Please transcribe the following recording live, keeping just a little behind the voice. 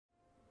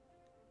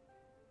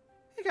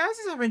Hey guys,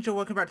 it's Avenger,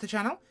 welcome back to the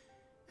channel.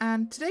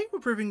 And today we're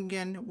proving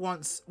again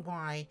once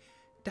why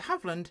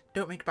Dehavilland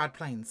don't make bad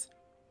planes.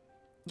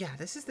 Yeah,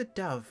 this is the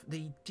Dove,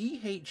 the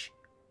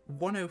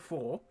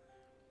DH-104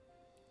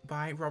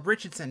 by Rob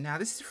Richardson. Now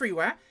this is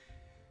freeware,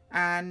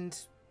 and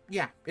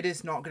yeah, it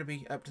is not going to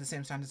be up to the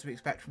same standards we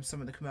expect from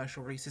some of the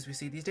commercial releases we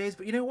see these days,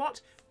 but you know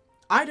what?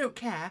 I don't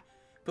care,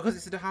 because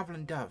it's a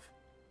Dehavilland Dove.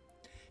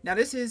 Now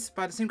this is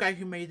by the same guy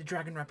who made the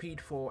Dragon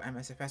Rapide for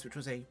MSFS, which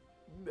was a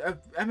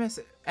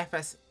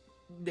MSFS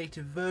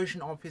native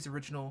version of his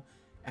original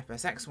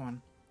FSX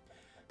one.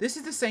 This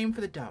is the same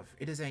for the Dove.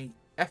 It is a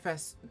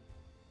FS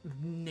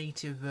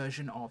native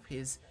version of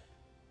his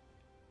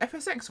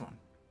FSX one.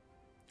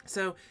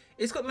 So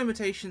it's got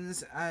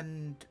limitations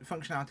and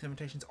functionality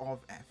limitations of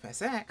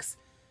FSX,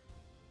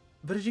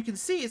 but as you can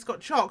see, it's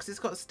got chocks, it's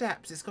got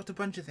steps, it's got a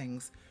bunch of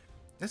things.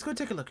 Let's go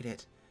take a look at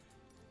it,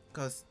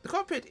 because the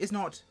cockpit is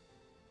not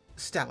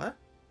stellar,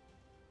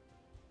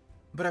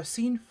 but I've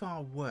seen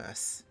far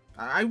worse.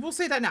 I will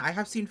say that now, I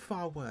have seen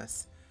far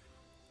worse.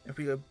 If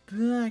we go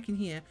back in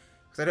here,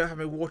 because I don't have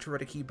my water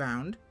rudder key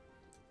bound,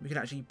 we can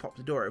actually pop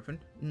the door open.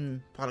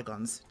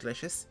 Polygons,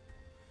 delicious.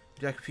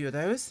 Would you like a few of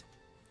those?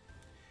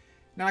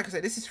 Now, like I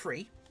said, this is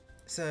free,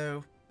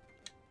 so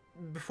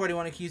before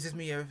anyone accuses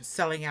me of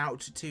selling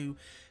out to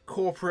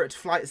corporate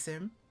flight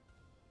sim,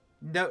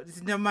 no,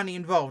 there's no money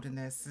involved in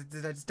this.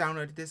 I just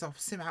downloaded this off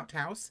Sim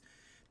Outhouse.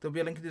 There'll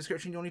be a link in the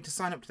description. You'll need to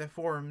sign up to their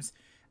forums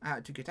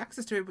to get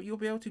access to it, but you'll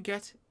be able to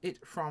get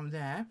it from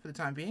there for the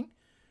time being.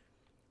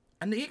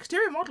 And the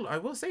exterior model, I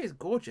will say, is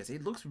gorgeous.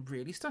 It looks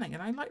really stunning,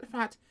 and I like the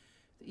fact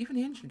that even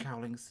the engine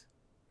cowlings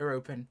are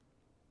open.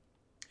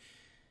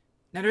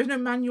 Now, there is no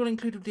manual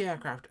included with the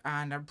aircraft,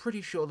 and I'm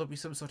pretty sure there'll be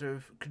some sort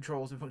of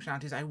controls and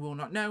functionalities I will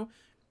not know.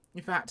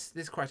 In fact,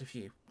 there's quite a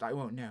few that I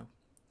won't know.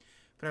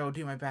 But I will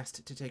do my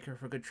best to take her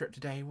for a good trip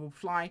today. We'll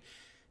fly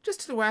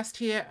just to the west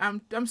here.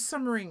 I'm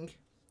summering,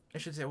 I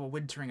should say, or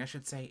wintering, I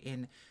should say,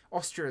 in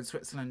Austria and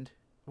Switzerland,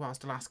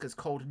 whilst Alaska's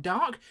cold and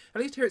dark.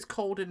 At least here it's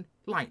cold and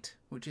light,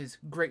 which is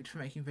great for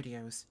making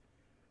videos,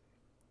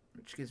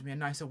 which gives me a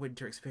nicer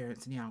winter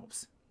experience in the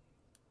Alps.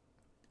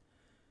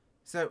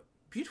 So,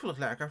 beautiful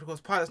little aircraft. Of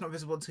course, pilot's not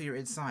visible until you're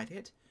inside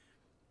it.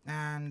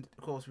 And,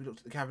 of course, we looked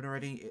at the cabin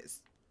already.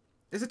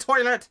 There's a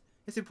toilet!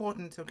 It's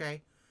important,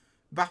 okay.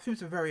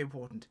 Bathrooms are very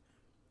important.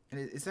 And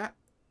is that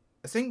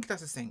a sink?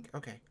 That's a sink,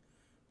 okay.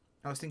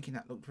 I was thinking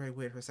that looked very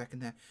weird for a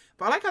second there.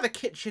 But I like how the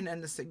kitchen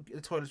and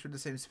the toilets are in the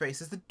same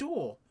space as the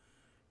door.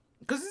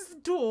 Because it's the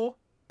door,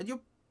 and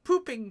you're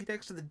pooping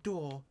next to the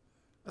door.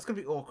 That's going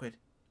to be awkward.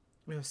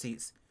 We have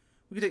seats.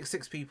 We can take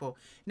 6 people.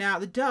 Now,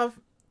 the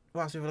Dove,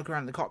 whilst we have a look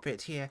around the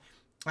cockpit here,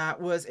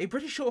 was a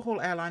British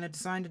short-haul airliner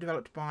designed and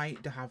developed by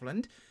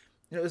Dehavilland.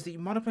 And it was the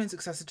monoplane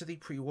successor to the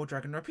pre-war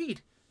Dragon Rapide.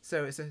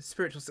 So it's a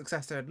spiritual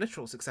successor and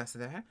literal successor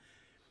there.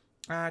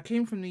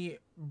 Came from the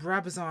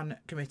Brabazon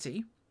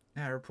Committee.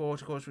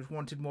 Report, of course, which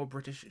wanted more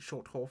British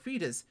short-haul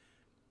feeders.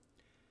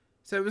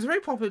 So it was a very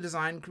popular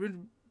design,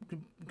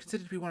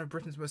 considered to be one of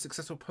Britain's most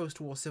successful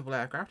post-war civil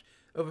aircraft.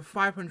 Over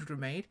 500 were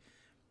made,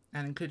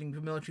 and including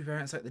the military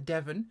variants like the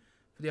Devon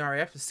for the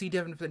RAF, the Sea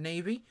Devon for the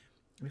Navy,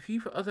 and a few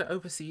for other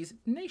overseas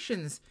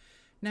nations.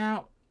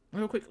 Now, a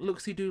little quick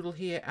look-see-doodle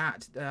here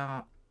at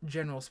our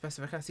general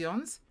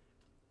specifications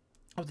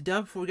of the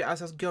Dove before we get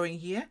ourselves going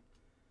here.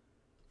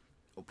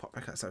 We'll pop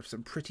back outside for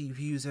some pretty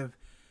views of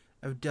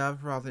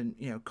Dove rather than,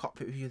 you know,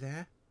 cockpit view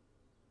there.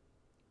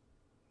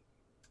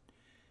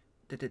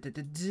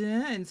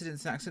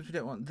 Incidents and accidents, we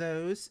don't want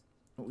those.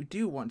 What we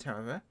do want,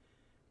 however,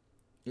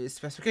 is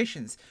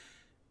specifications.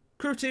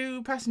 Crew of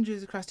 2,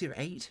 passengers, a capacity of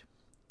 8.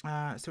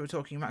 So we're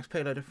talking max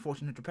payload of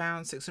 1,400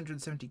 pounds,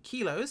 670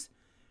 kilos.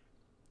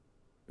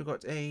 We've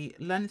got a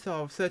length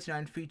of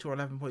 39 feet or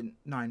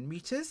 11.9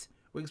 meters.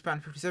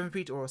 Wingspan 57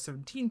 feet or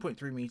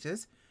 17.3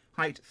 meters.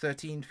 Height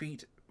 13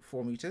 feet,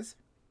 4 meters.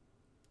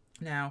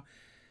 Now,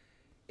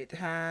 it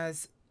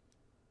has,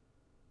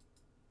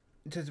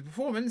 in terms of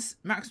performance,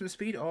 maximum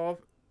speed of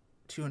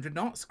 200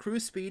 knots,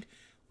 cruise speed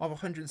of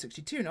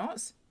 162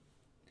 knots,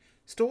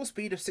 stall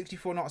speed of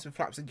 64 knots with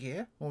flaps and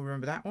gear, we'll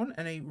remember that one,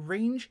 and a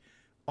range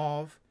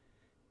of,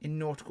 in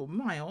nautical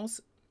miles,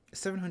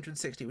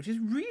 760, which is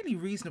really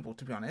reasonable,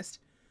 to be honest.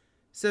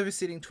 Service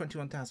ceiling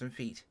 21,000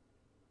 feet.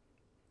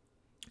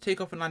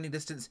 Takeoff and landing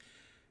distance,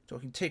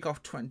 talking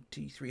takeoff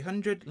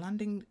 2,300,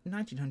 landing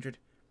 1,900.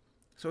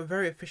 So a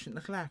very efficient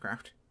little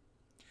aircraft.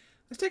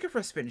 Let's take it for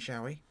a spin,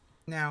 shall we?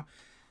 Now,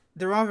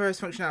 there are various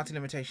functionality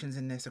limitations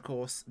in this, of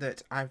course,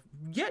 that I've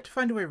yet to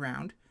find a way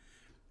around.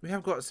 We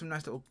have got some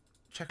nice little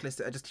checklists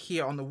that are just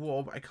here on the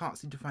wall, but I can't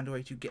seem to find a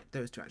way to get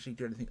those to actually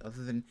do anything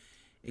other than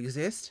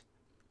exist.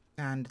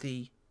 And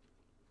the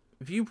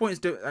viewpoints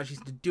don't actually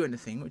seem to do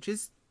anything, which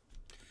is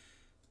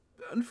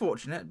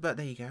unfortunate, but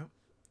there you go.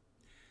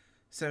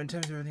 So in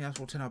terms of everything else,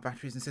 we'll turn our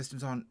batteries and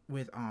systems on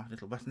with our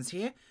little buttons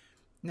here.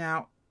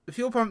 Now, the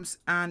fuel pumps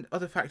and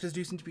other factors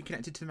do seem to be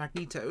connected to the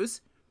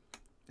magnetos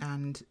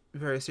and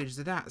various stages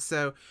of that.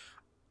 So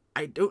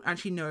I don't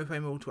actually know if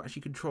I'm able to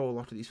actually control a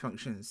lot of these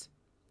functions,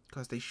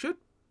 because they should,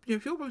 you know,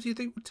 fuel pumps you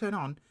think would turn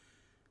on.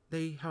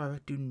 They, however,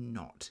 do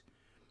not.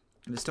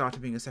 And the starter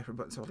being a separate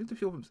button. So I think the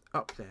fuel pump's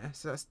up there.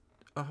 So that's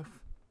off.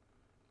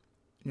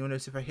 And you'll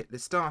notice if I hit the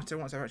starter,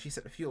 once I've actually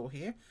set the fuel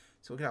here.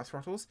 So we'll get our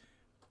throttles.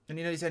 And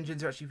you know these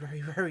engines are actually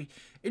very, very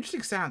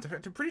interesting sounds. In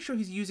fact, I'm pretty sure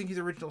he's using his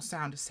original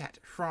sound set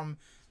from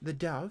the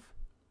Dove.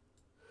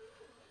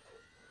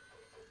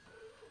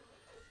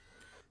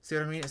 See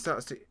what I mean? It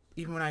starts to...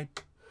 Even when I...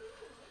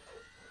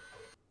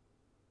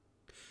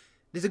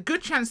 There's a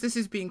good chance this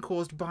is being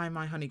caused by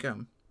my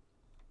honeycomb.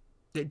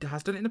 It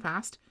has done it in the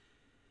past.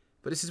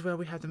 But this is where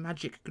we have the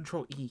magic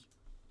Control E.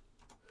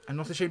 I'm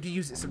not ashamed to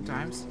use it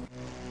sometimes.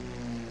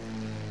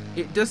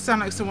 It does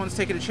sound like someone's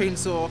taken a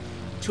chainsaw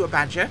to a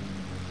badger.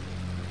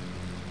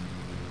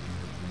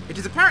 It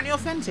is apparently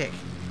authentic.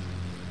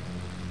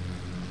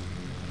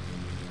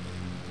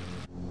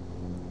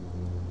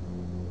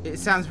 It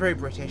sounds very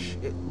British.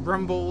 It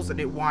rumbles and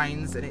it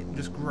whines and it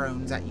just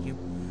groans at you.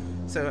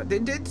 So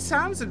it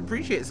sounds and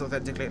appreciates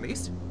authentically at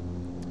least.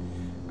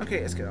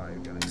 Okay, let's get our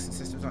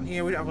systems on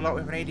here. We don't have a lot.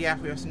 We have an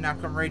ADF, we have some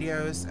Navcom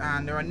radios,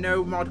 and there are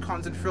no mod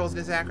cons and frills in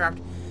this aircraft.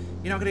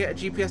 You're not going to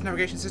get a GPS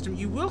navigation system.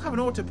 You will have an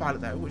autopilot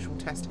though, which we'll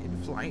test in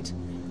flight.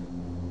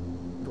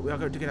 But we are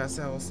going to get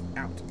ourselves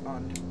out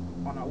on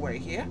our way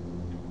here.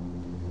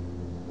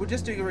 We're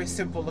just doing a very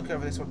simple look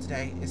over this one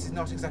today. This is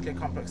not exactly a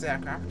complex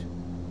aircraft.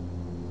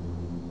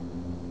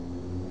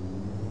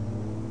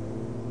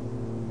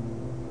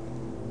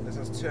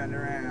 Let's turn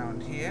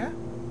around here.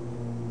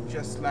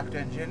 Just left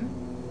engine.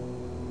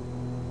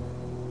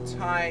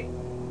 Tight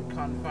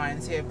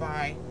confines here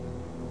by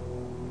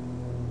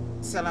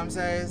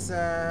Salamze's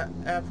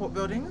airport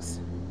buildings.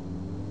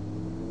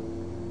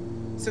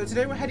 So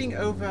today we're heading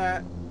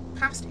over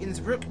past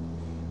Innsbruck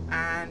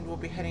and we'll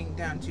be heading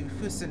down to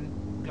Füssen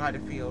glider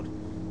field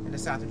in the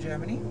south of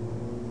Germany.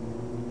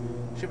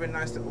 Should be a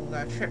nice little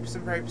trip,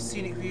 some very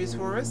scenic views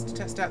for us to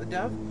test out the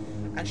Dove.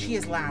 And she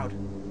is loud.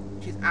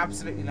 She's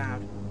absolutely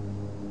loud.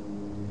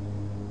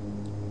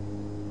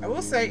 I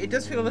will say it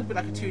does feel a little bit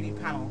like a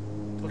 2D panel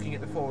looking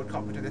at the forward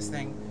cockpit of this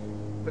thing,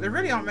 but there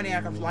really aren't many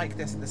aircraft like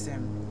this in the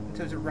sim in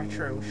terms of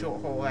retro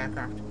short-haul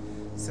aircraft,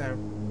 so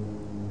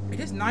it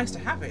is nice to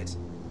have it.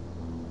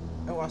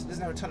 Oh, well, it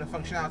doesn't have a ton of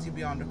functionality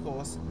beyond, of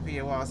course,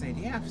 VORs and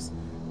ADFs.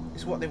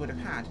 It's what they would have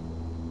had.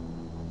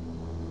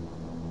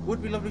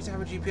 Would be lovely to have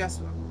a GPS,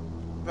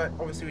 but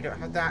obviously we don't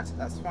have that.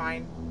 That's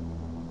fine.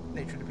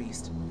 Nature of the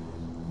beast.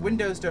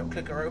 Windows don't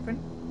click or open.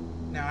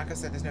 Now, like I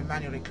said, there's no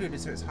manual included,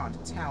 so it's hard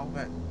to tell,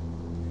 but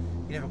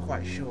you're never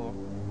quite sure.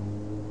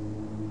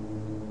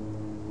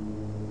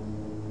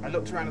 I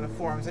looked around in the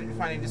forums, I didn't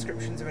find any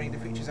descriptions of any of the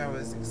features I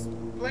was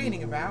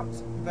explaining about,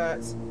 but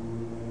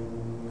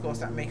of course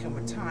that may come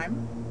with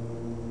time.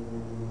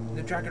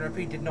 The Dragon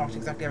Rapide did not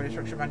exactly have an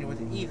instruction manual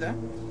with it either,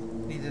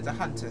 neither did the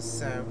Hunters,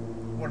 so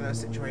one of those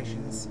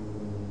situations.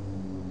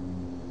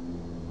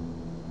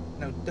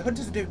 No, the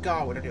Hunters were Dave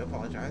Garwood, I do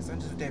apologise, the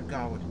Hunters were Dave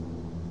Garwood.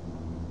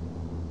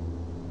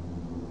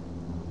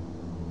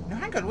 No,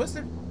 hang on, was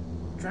the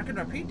Dragon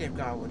Rapide Dave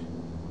Garwood?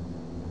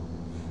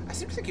 I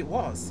seem to think it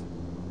was.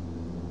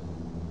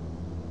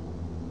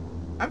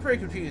 I'm very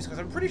confused because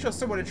I'm pretty sure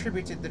someone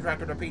attributed the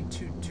Dragon Rapide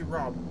to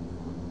Rob.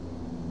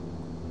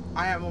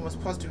 I am almost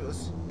positive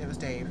it was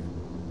Dave.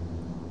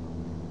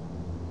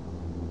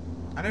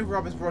 I know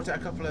Rob has brought out a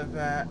couple of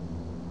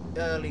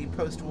early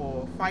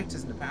post-war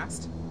fighters in the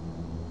past,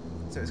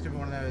 so it's going to be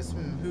one of those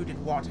who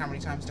did what, how many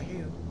times to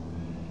who.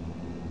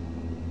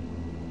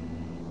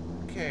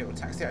 Okay, we'll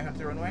taxi out onto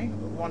the runway.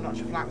 One notch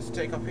of flaps to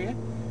take off here.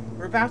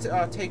 We're about at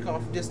our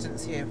takeoff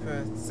distance here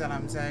for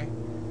Salamze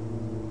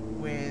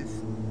with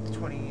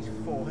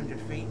 2,400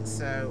 feet,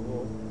 so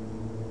we'll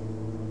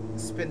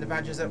spin the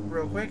badges up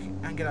real quick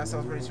and get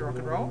ourselves ready to rock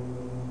and roll.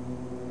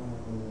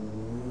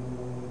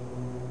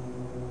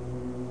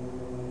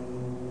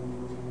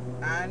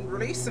 And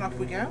release, and off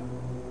we go.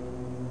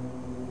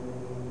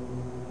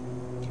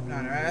 Keep an eye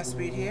on our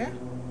airspeed here.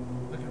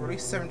 Looking to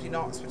release 70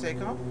 knots for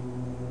takeoff.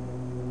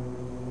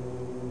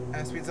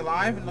 Airspeed's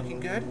alive and looking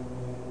good.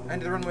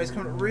 End of the runway's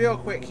coming up real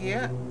quick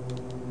here.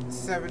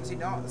 70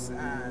 knots,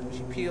 and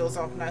she peels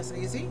off nice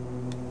and easy.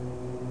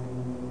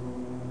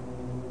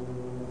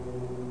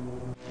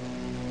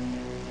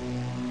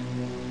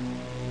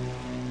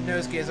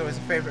 Nose gear is always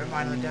a favourite of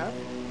mine on the Dove.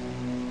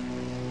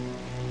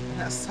 And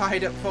that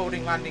side up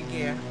folding landing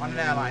gear on an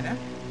airliner.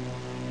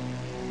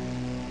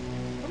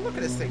 But look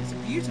at this thing, it's a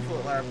beautiful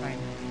little aeroplane.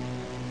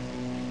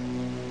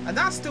 And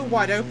that's still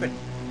wide open.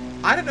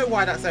 I don't know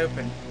why that's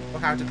open or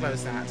how to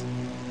close that.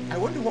 I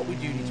wonder what we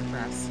do need to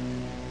press.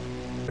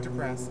 What to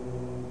press?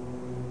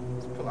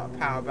 Let's pull our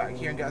power back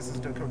here and get us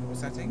into a comfortable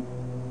setting.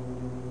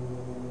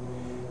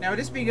 Now, with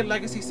this being a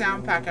legacy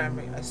sound pack, I'm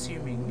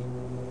assuming,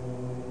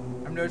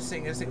 I'm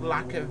noticing there's a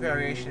lack of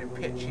variation in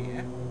pitch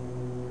here.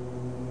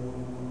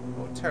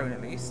 Or tone,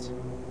 at least.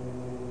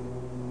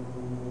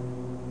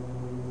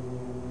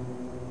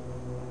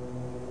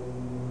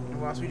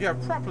 And whilst we do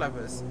have prop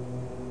levers,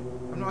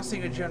 I'm not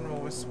seeing a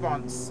general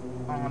response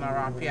on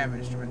our RPM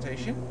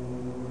instrumentation.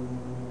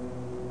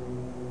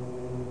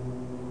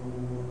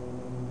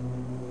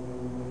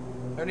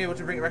 only able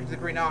to bring it back to the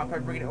green arc by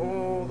bringing it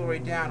all the way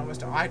down, almost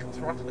to idle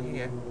throttle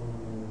here.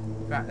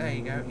 In fact, there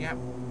you go, yep.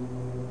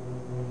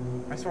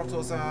 My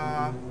throttles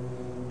are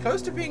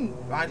close to being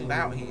idled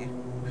out here.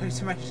 Really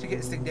to manage to get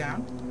this thing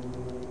down.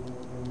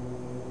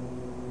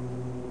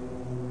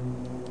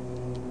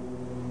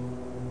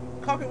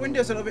 Cockpit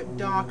windows are a little bit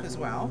dark as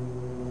well.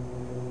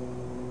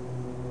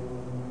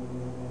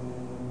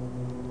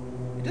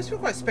 It does feel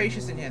quite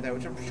spacious in here though,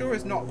 which I'm sure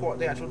is not what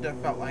the actual Dove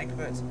felt like,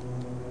 but it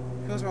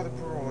feels rather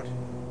broad.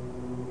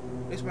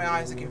 At least my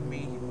eyes are giving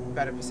me a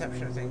better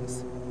perception of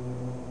things.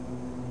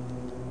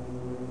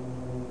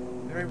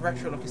 The very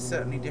retro look is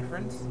certainly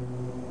different.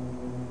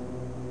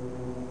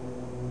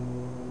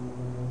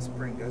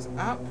 Spring goes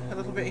up a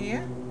little bit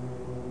here.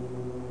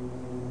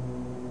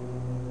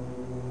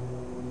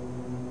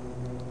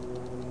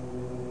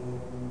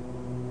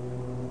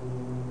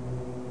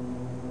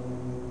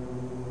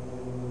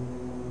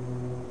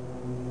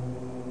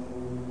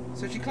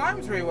 So she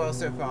climbs very well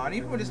so far, and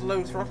even with this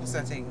low throttle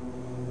setting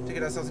to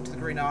get ourselves into the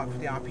green arc for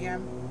the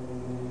RPM,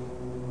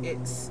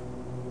 it's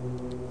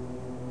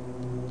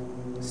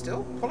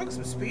still pulling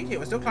some speed here.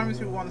 We're still climbing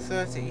through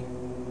 130,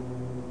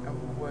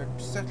 and we're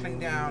settling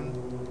down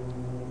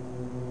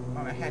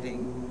on a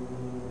heading.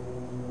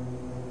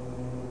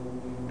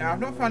 Now,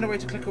 I've not found a way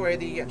to click away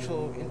the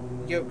actual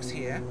yokes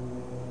here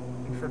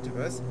in front of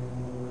us.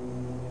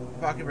 The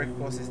parking brake, of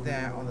course, is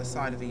there on the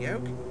side of the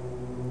yoke,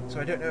 so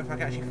I don't know if I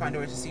can actually find a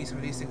way to see some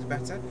of these things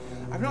better.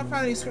 I've not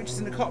found any switches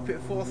in the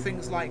cockpit for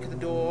things like the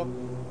door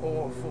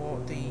or for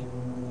the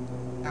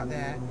out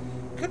there.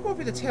 Could well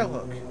be the tail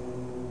hook.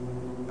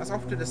 That's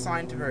often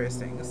assigned to various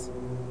things.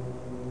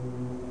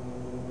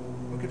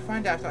 We could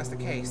find out if that's the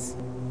case.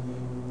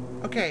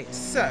 Okay,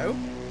 so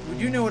we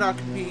do know what our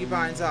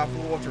keybinds are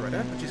for water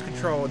rudder, which is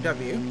Control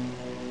W. And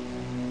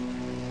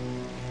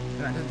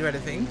that doesn't do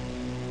anything.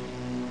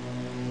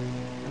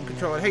 And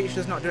Control H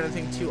does not do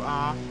anything to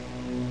our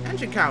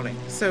engine cowling.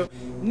 So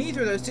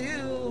neither of those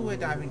two, we're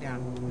diving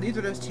down. Neither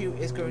of those two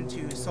is going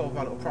to solve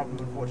our little problem,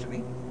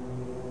 unfortunately.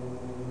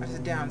 That is a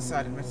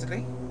downside,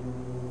 admittedly.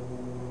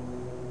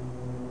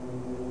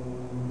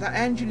 That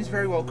engine is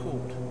very well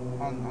cooled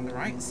on the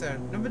right, so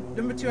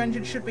number 2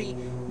 engine should be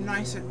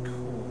nice and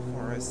cool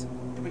for us.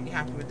 Completely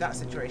happy with that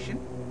situation.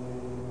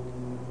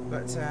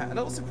 But a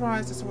little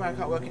surprised as to why I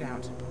can't work it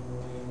out.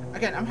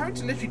 Again, I'm having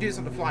to literally do this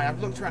on the fly.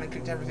 I've looked around and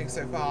clicked everything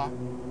so far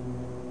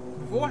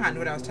beforehand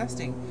when I was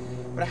testing,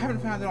 but I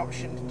haven't found an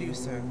option to do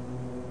so.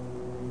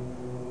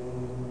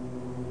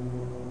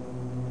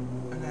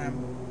 And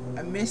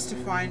I'm missed to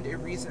find a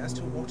reason as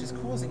to what is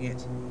causing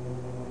it.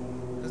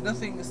 There's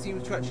nothing that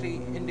seems to actually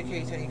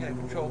indicate any kind of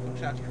control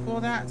functionality for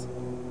that.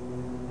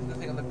 There's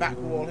nothing on the back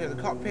wall here of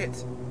the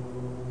cockpit.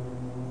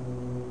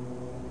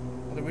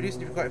 Although we do seem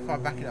to be quite far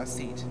back in our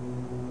seat.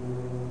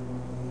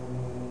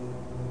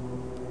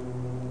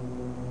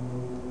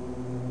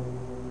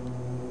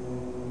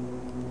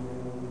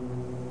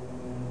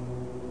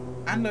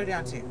 And low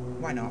down too.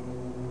 Why not?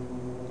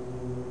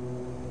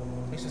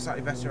 At least we're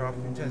slightly better off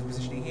in terms of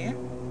positioning here.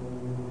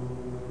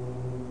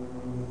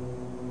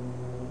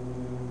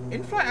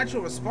 In-flight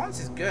actual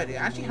response is good. It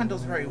actually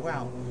handles very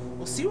well.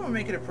 We'll see when we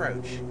make an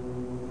approach.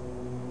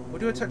 We'll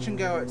do a touch and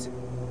go at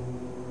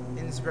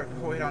Innsbruck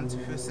before we head on to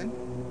Füssen.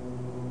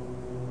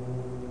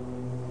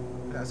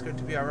 That's going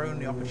to be our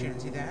only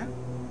opportunity there.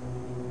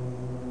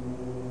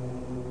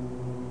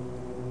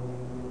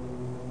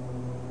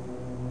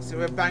 So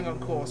we're bang on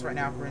course right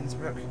now for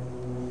Innsbruck.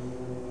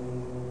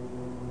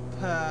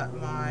 Per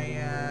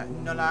my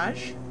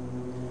knowledge.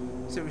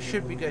 So we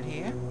should be good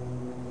here.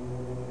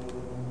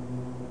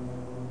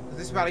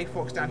 This valley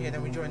forks down here,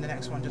 then we join the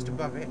next one just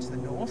above it to the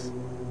north.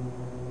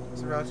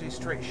 It's a relatively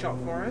straight shot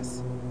for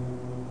us.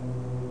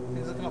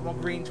 Things look a lot more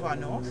green to our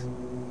north.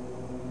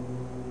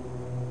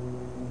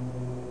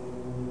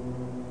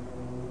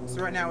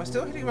 So right now we're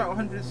still hitting about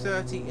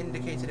 130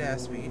 indicated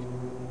airspeed.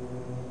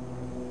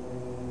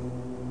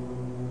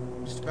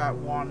 Just about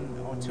 1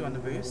 or 2 on the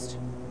boost.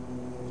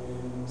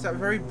 So that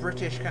very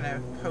British kind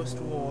of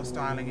post-war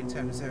styling in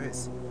terms of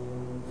its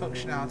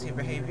functionality and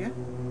behaviour.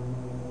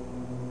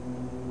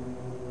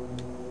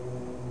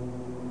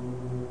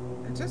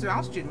 In terms of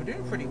altitude, we're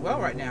doing pretty well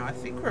right now. I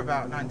think we're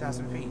about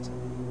 9,000 feet.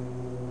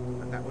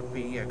 And that would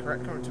be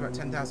correct. Coming to about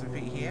 10,000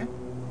 feet here.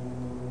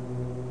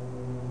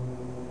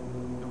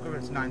 Not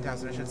coming to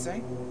 9,000, I should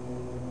say.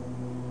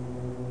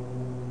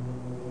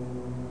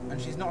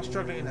 And she's not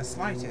struggling in the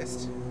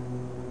slightest.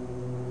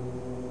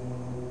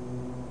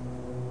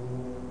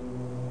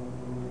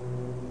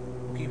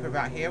 We'll keep her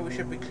about here. We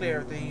should be clear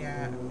of the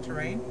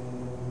terrain.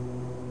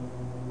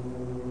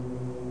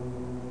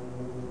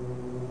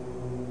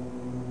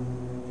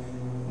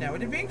 Now,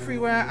 with it being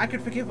freeware, I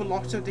could forgive a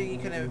lot of the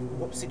kind of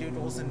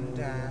whoopsie-doodles and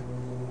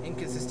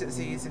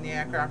inconsistencies in the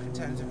aircraft in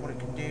terms of what it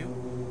can do.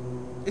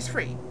 It's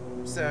free,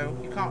 so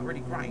you can't really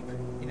gripe.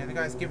 You know, the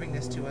guy's giving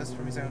this to us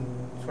from his own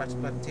sweat,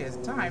 blood, and tears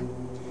and time,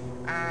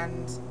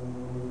 and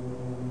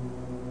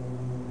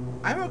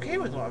I'm okay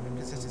with a lot of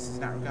inconsistencies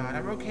in that regard.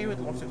 I'm okay with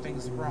lots of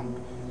things wrong.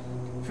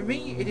 For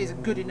me, it is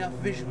good enough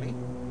visually,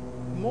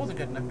 more than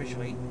good enough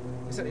visually,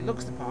 It certainly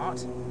looks the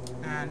part,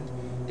 and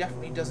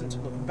definitely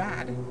doesn't look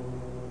bad.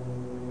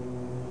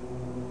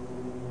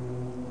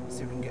 Let's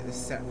see if we can get this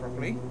set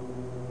properly.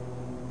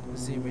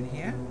 Zoom in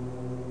here.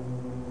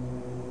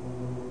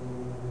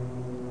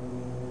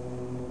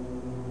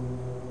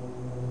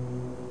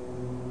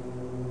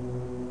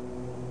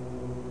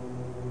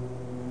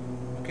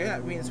 Okay,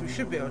 that means we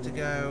should be able to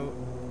go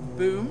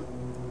boom,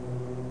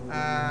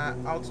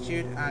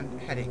 altitude and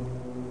heading.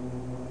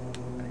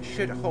 And it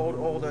should hold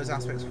all those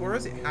aspects for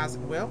us. It has,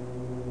 it will.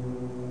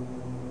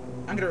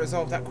 I'm going to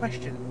resolve that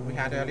question we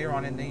had earlier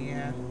on in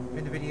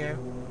the video.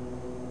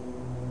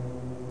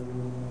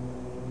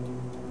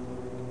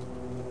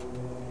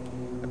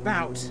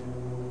 About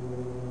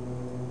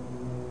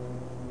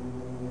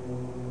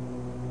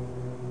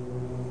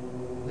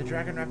the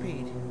Dragon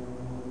Rapide.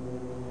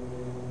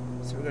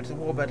 So we'll go to the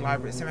Warbird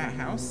Library at Sim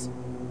House.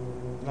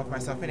 Log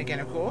myself in again,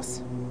 of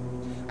course.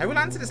 I will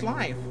answer this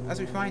live as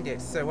we find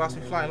it, so whilst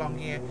we fly along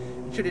here,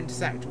 it should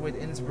intersect with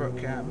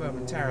Innsbruck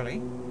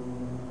momentarily.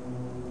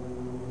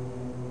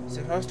 So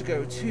if I was to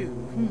go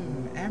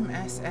to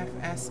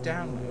MSFS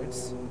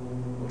downloads,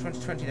 or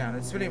 2020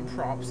 downloads, civilian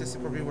props, this is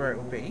probably where it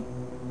will be.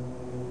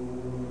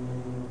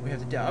 We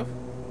have the Dove.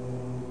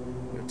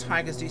 We have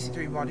Tiger's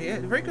DC3 mod here.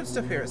 Very good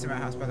stuff here at Sim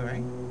House, by the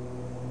way.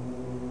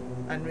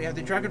 And we have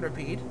the Dragon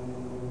Rapide,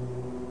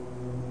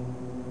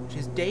 which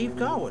is Dave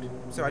Garwood.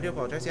 So I do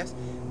apologise, yes.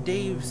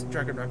 Dave's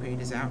Dragon Rapide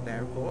is out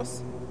there, of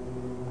course.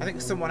 I think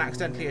someone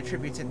accidentally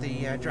attributed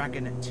the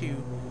dragon to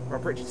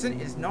Rob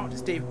Richardson. It is not,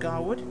 it's Dave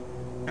Garwood.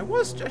 I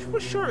was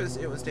sure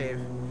it was Dave,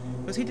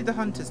 because he did the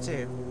Hunters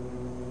too.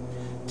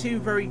 Two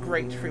very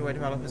great freeware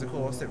developers, of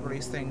course, that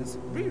release things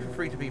really for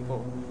free to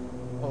people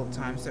all the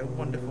time, so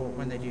wonderful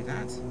when they do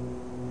that.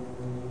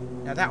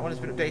 Now that one has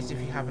been updated if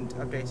you haven't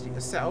updated it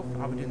yourself.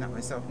 I'll be doing that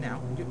myself now.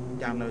 You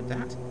download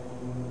that.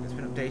 It's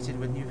been updated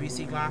with new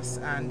VC glass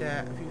and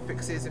a few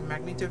fixes and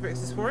magneto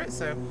fixes for it,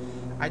 so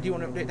I do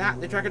want to update that.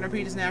 The Dragon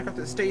Rapide is an aircraft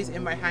that stays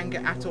in my hangar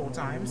at all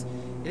times.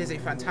 It is a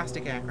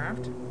fantastic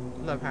aircraft.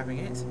 Love having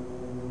it.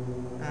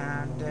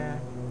 And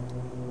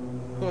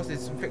of course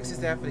there's some fixes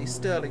there for the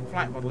Sterling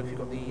flight model if you've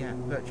got the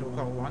Virtual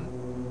Coal one.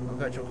 Not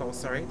Virtual Coal,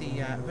 sorry.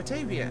 The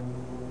Batavia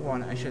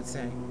one, I should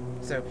say.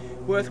 So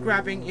worth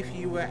grabbing if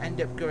you end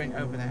up going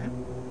over there.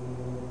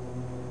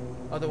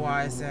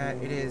 Otherwise,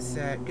 it is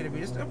going to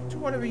be just up to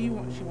whatever you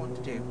want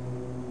to do.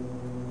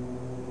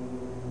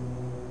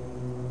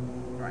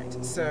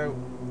 Right, so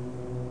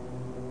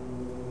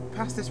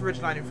past this ridge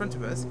line in front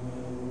of us,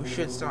 we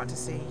should start to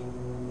see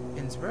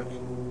Innsbruck.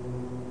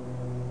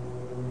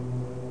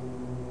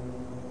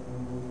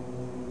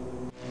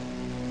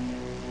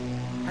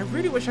 I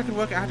really wish I could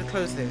work out how to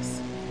close this.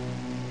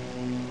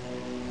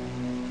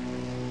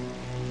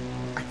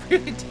 I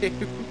really do.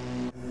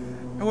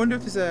 I wonder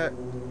if there's a...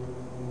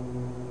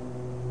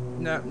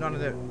 No, none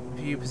of the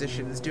view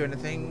positions do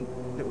anything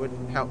that would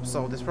help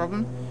solve this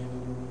problem.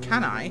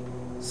 Can I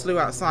slew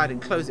outside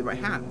and close it by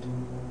hand?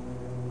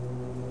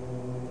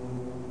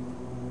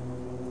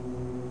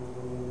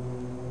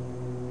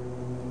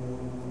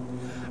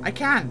 I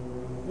can.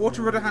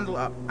 Water rudder handle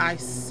up. I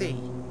see.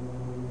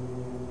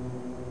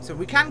 So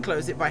we can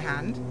close it by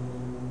hand.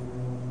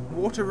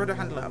 Water rudder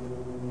handle up.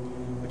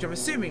 Which I'm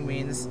assuming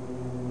means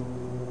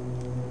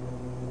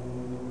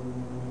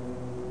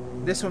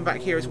this one back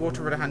here is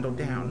water rudder handle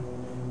down.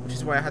 Which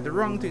is why I had the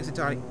wrong things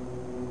entirely.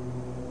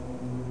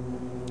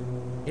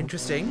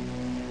 Interesting.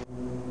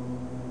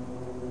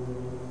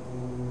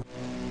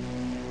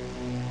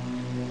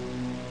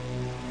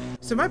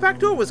 So my back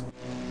door was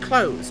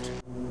closed.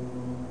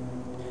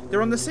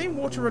 They're on the same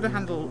water rudder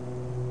handle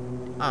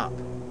up.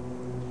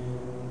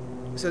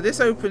 So this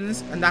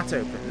opens and that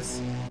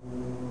opens.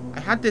 I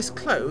had this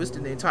closed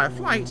in the entire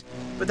flight,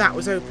 but that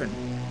was open.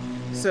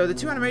 So the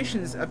two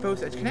animations are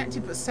both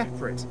connected but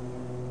separate.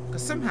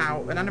 Because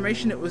somehow an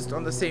animation that was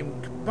on the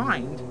same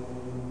bind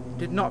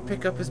did not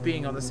pick up as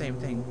being on the same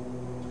thing.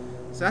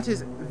 So that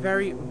is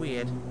very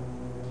weird.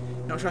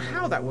 Not sure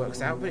how that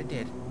works out, but it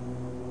did.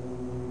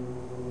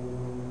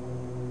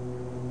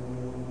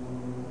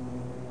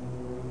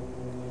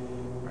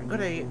 Right,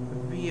 got a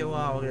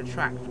VOR we're going to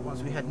track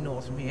once we head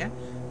north from here.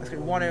 Let's go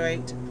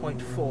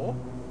 108.4.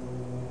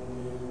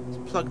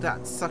 Let's plug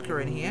that sucker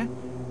in here.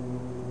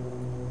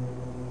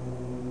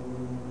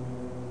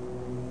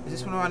 Is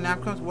this one of our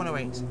nav comms?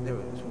 108. There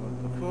it is.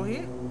 Look for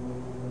here.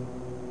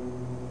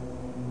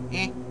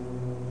 Eh.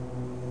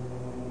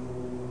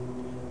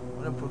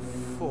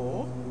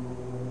 1.4.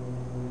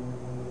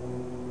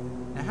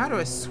 Now how do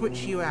I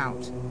switch you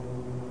out?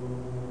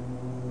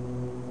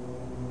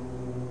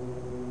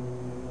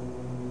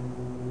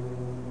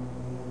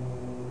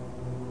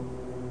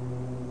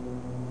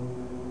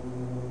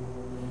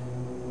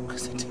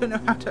 Because I don't know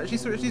how to actually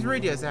switch these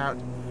radios out.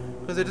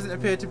 Because there doesn't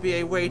appear to be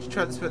a way to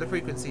transfer the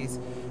frequencies.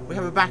 We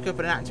have a backup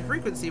and an active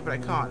frequency, but I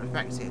can't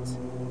affect it.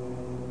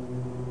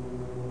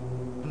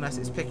 Unless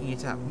it's picking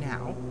it up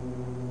now.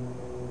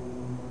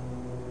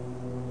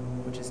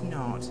 Which it's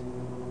not.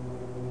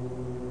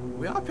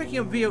 We are picking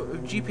up via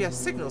GPS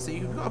signal, so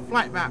you've got a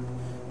flight map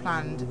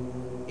planned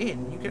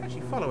in, you can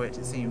actually follow it,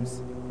 it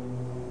seems.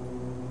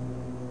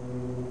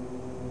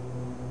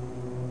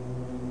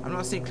 I'm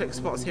not seeing click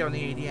spots here on the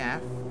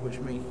ADF, which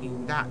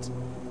making that...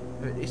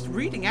 It's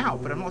reading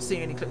out, but I'm not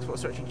seeing any click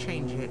spots to actually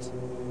change it,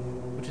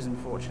 which is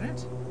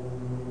unfortunate.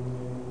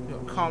 We've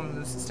got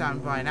comms,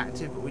 standby and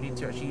active, but we need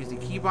to actually use the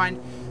keybind.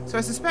 So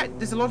I suspect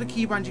there's a lot of keybinds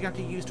you're going to have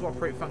to use to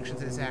operate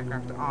functions in this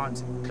aircraft that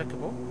aren't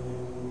clickable.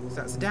 So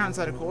that's the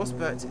downside, of course,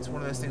 but it's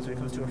one of those things when it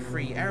comes to a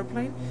free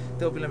aeroplane.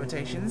 There'll be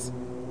limitations.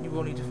 You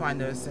will need to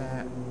find those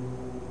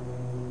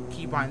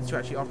keybinds to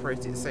actually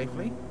operate it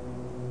safely.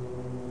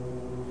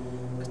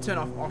 Let's turn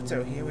off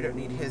Otto here. We don't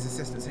need his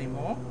assistance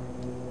anymore.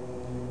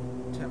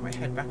 Turn my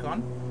head back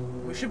on.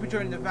 We should be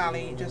joining the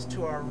valley just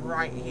to our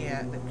right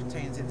here that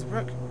contains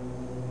Innsbruck,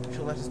 which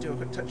will let us do a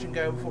quick touch and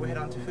go before we head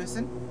on to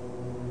Füssen.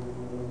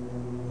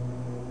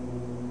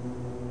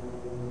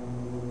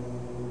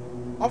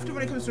 Often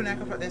when it comes to an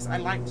aircraft like this, I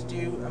like to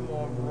do a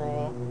more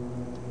raw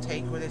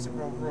take with it, a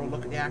raw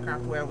look at the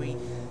aircraft where we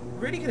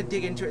really kind of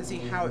dig into it and see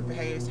how it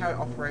behaves, how it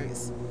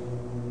operates,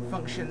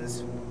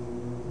 functions,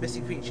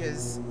 missing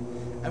features.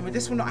 And with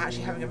this one not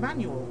actually having a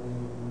manual,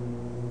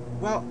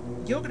 well,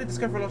 you're going to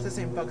discover a lot of the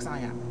same bugs I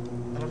am,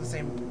 a lot of the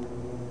same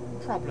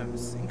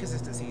problems,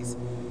 inconsistencies.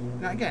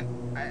 Now again,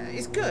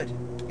 it's good,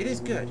 it is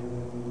good,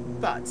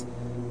 but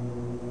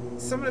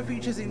some of the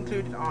features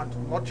included aren't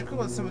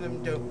logical and some of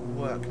them don't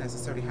work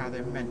necessarily how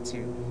they're meant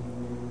to.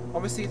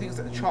 Obviously things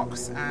like the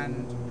chocks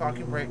and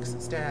parking brakes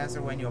and stairs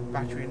are when your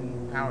battery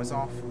and power is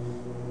off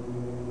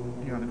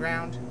and you're on the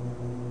ground,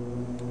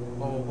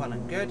 all well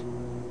and good.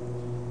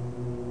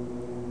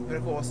 But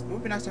of course, it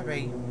would be nice to have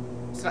a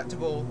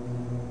selectable,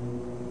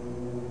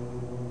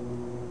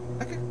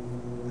 like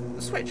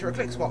a switch or a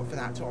click swap for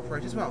that to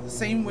operate as well.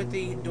 Same with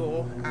the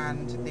door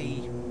and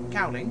the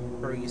cowling,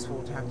 very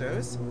useful to have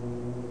those.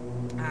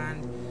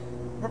 And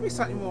probably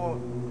slightly more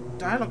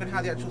dialogue on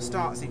how the actual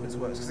start sequence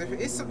works, because if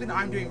it is something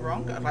I'm doing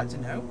wrong, I'd like to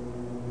know.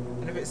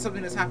 And if it's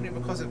something that's happening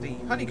because of the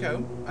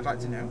honeycomb, I'd like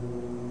to know.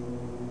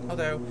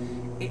 Although,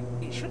 it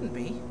shouldn't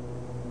be.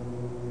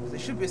 It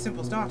should be a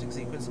simple starting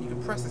sequence, and you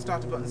can press the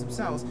starter buttons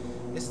themselves.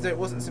 It's as though it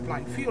wasn't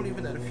supplying fuel,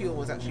 even though the fuel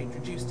was actually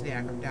introduced to the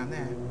aircraft down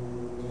there.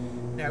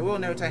 Now, I will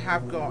note I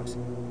have got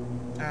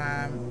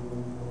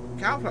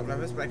cowl plug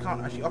levers, but I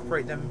can't actually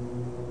operate them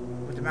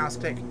with the mouse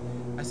click.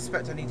 I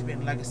suspect I need to be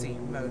in legacy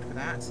mode for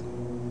that.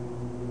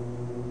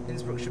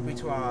 Innsbruck should be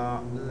to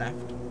our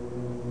left.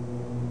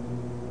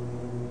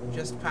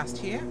 Just past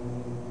here.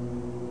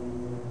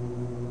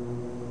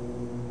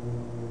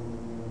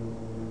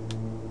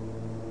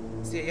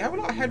 So yeah, you have a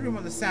lot of headroom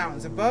on the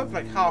sounds. Above,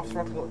 like half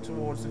throttle up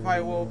towards the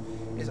firewall,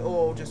 is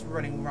all just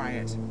running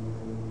riot.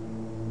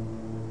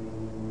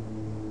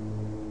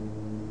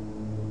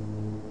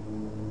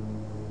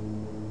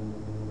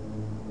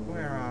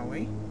 Where are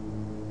we?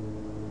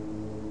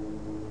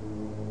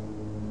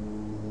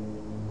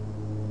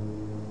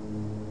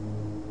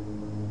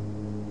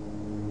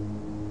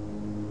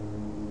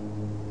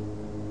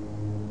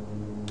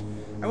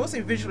 I will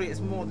say visually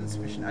it's more than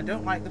sufficient. I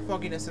don't like the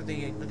fogginess of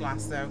the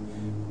glass though.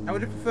 I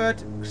would have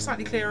preferred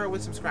slightly clearer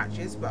with some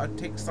scratches, but I'd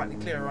take slightly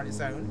clearer on its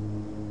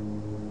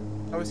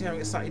own. Obviously having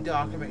it slightly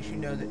darker makes you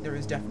know that there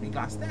is definitely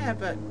glass there,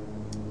 but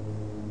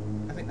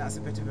I think that's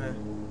a bit of a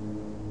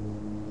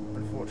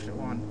unfortunate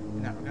one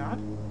in that regard.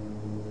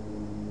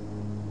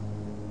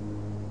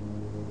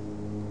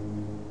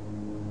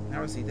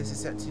 Now obviously this is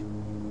set to...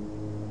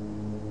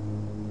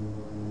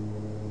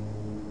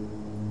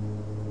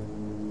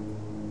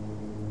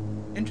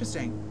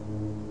 Interesting.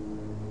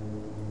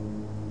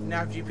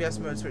 Now GPS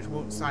mode switch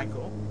won't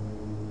cycle.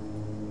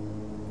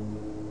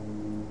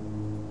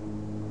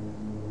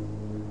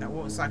 That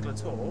won't cycle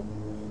at all.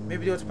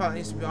 Maybe the autopilot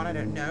needs to be on, I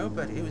don't know,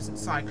 but it wasn't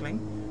cycling,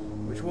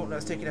 which won't let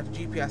us take it out of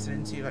GPS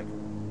and into like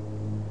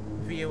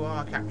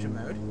VOR capture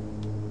mode,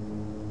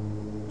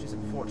 which is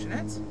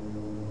unfortunate.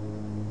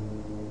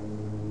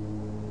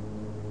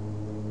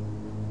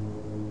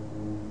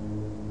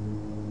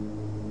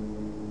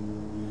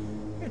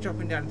 Okay,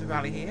 dropping down to the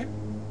valley here.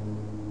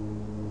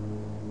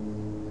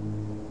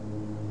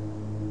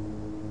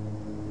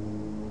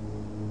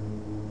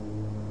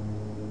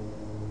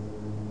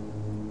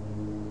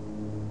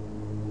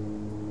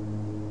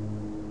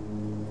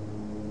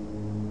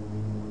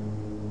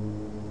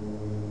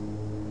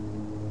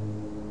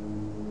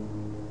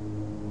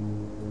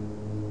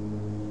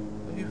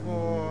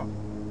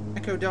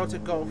 Echo Delta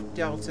Golf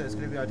Delta is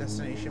going to be our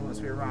destination once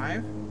we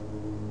arrive.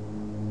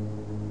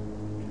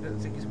 I don't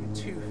think it's going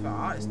to be too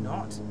far, it's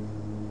not.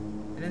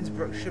 And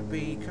Innsbruck should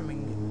be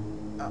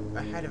coming up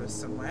ahead of us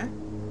somewhere.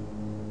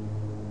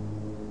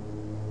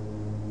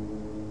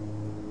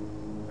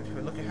 But if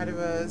we look ahead of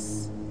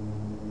us...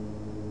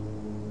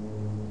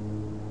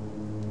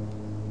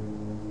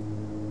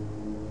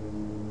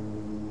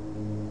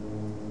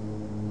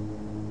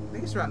 I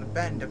think it's around the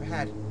bend up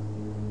ahead.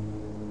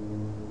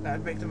 That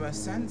would make the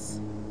most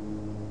sense.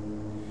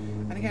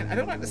 And again, I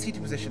don't like the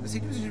seating position. The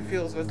seating position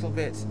feels a little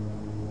bit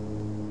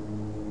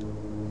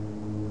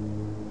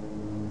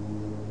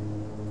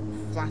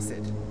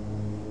flaccid.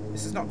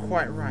 This is not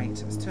quite right.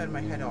 Let's turn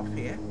my head off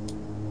here.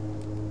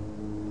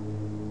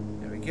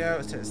 go.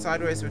 Let's turn it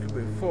sideways so we can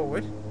move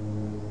forward.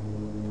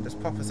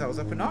 Just pop ourselves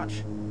up a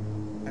notch.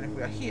 And if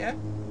we are here,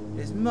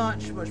 it is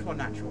much, much more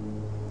natural.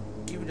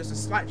 Even just a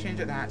slight change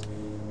like that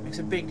makes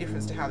a big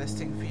difference to how this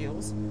thing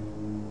feels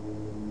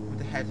with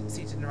the head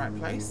seated in the right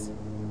place.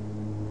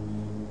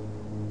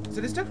 So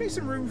there's definitely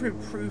some room for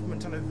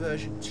improvement on a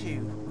version 2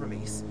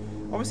 release.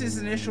 Obviously this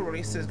is an initial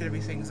release, so there's going to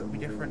be things that will be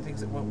different,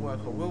 things that won't work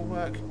or will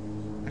work.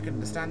 I can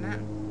understand that.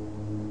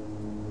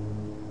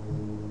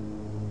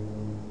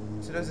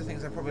 So those are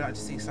things I'd probably like to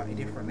see slightly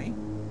differently.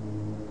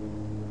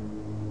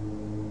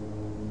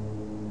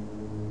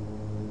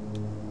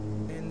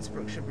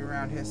 Innsbruck should be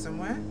around here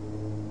somewhere.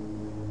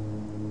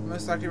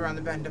 Most likely around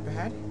the bend up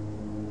ahead.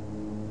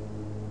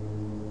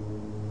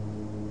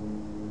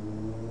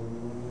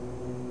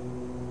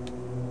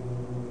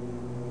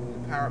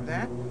 Power up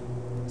there.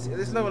 See, at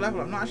this lower level,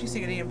 I'm not actually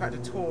seeing any impact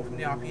at all from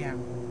the RPM.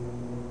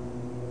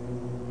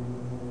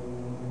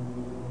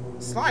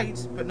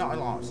 Slight, but not a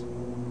lot.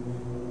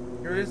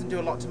 It really doesn't do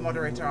a lot to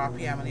moderate our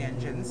RPM on the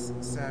engines,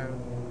 so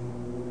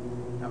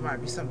that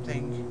might be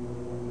something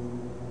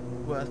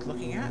worth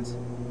looking at.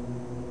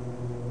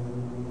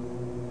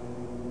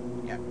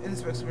 Yeah,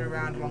 Innsbruck's moving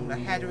around along the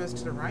head of us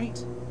to the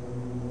right.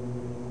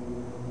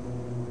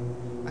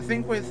 I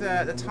think with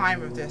the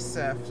time of this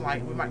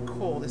flight, we might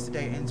call this a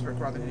day at Innsbruck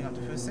rather than heading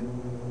on to Fussen.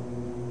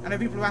 I know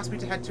people have asked me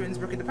to head to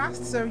Innsbruck in the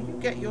past, so you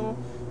get your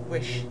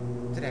wish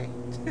today.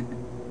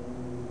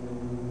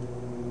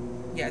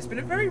 Yeah, it's been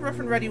a very rough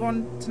and ready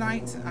one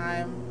tonight.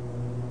 I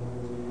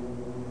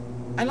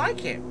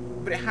like it,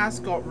 but it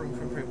has got room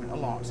for improvement, a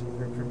lot of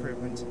room for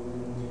improvement.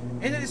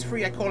 In that it's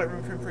free, I call it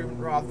room for improvement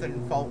rather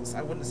than faults.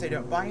 I wouldn't say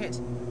don't buy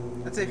it.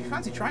 I'd say if you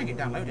fancy trying it,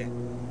 download it.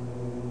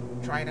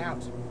 Try it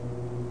out.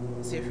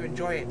 See if you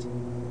enjoy it.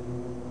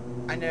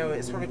 I know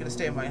it's probably going to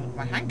stay in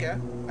my hangar.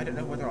 I don't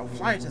know whether I'll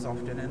fly it as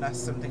often unless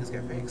some things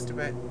get fixed,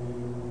 but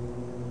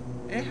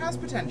it has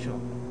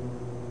potential.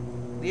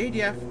 The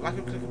ADF lack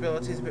of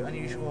clickability is a bit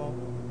unusual.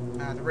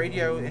 The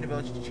radio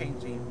inability to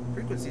change the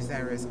frequencies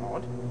there is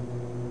odd.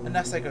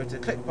 Unless I go to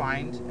click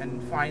bind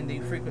and find the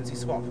frequency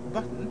swap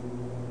button,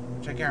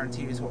 which I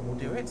guarantee you is what will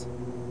do it.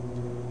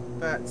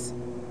 But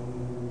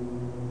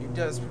it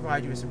does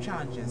provide you with some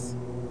challenges.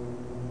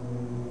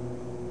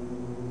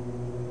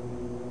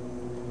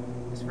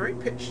 It's very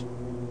pitch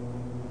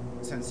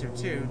sensitive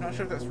too. Not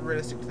sure if that's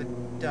realistic to the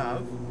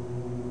Dove.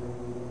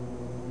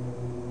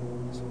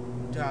 Let's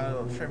dial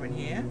a little trim in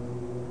here.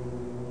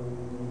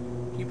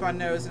 Keep our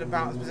nose in a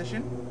balanced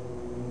position.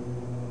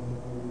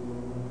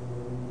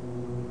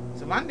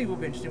 So landing will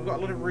be interesting. We've got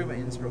a lot of room at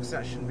Innsbruck, so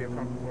that shouldn't be a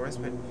problem for us,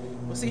 but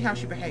we'll see how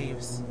she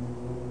behaves.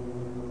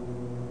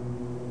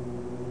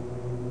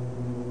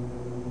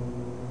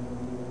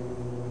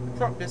 The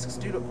prop discs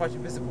do look quite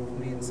invisible from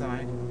the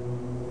inside.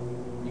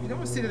 You can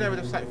almost see that there with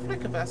a slight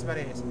flicker, but that's about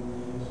it.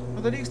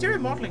 Although the exterior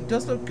modelling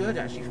does look good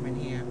actually from in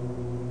here.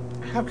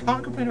 I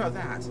can't complain about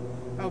that.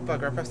 Oh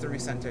bugger, I pressed the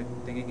recenter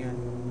thing again,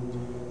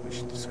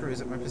 which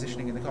screws up my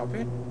positioning in the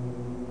cockpit.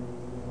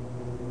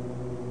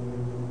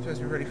 Supposed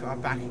to be ready for our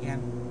back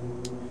again.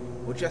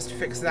 We'll just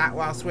fix that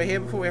whilst we're here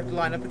before we have to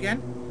line up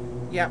again.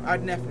 Yeah,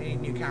 I'd definitely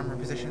need new camera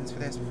positions for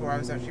this before I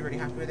was actually really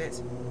happy with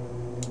it.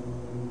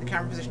 The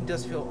camera position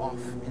does feel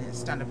off in its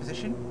standard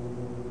position.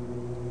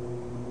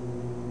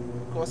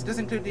 Of course, it does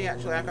include the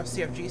actual aircraft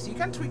CFG, so you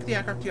can tweak the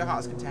aircraft to your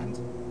heart's content.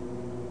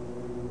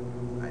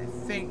 I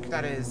think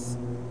that is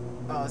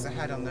us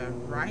ahead on the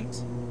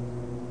right.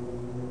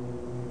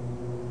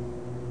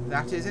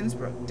 That is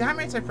Innsbruck. Damn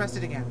it, I pressed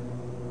it again.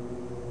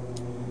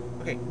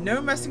 Okay, no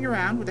messing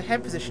around with the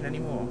head position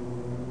anymore.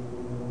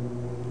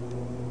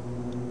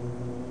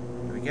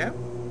 There we go.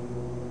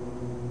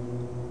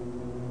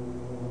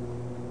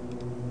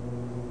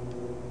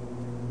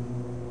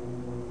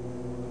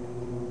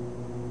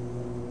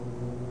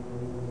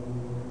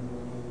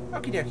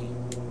 Okie dokie.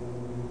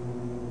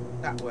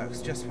 That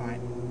works just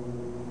fine.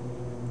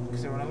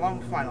 So we're on a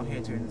long final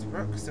here to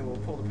Innsbruck, so we'll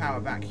pull the power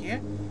back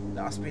here.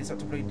 Let our speed start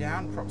to bleed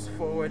down, props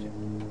forward.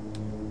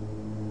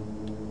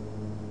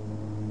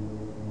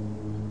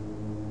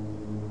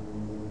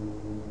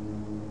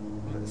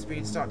 We'll let the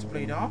speed start to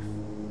bleed off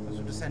as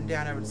we'll descend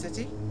down over the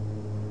city.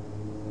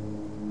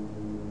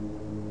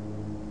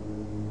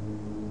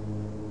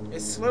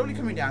 It's slowly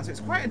coming down, so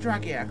it's quite a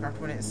draggy aircraft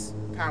when its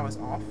power's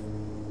off.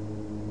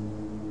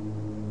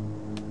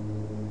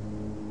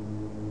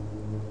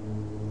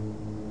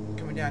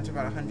 Down to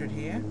about 100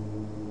 here.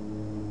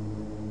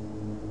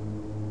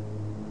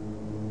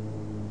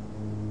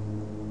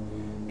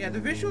 Yeah, the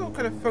visual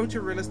kind of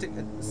photorealistic,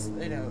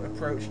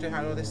 approach to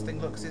how this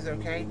thing looks is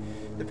okay.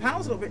 The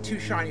panel's a little bit too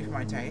shiny for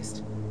my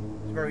taste.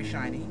 It's very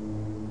shiny.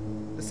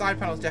 The side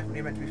panel's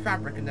definitely meant to be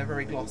fabric and they're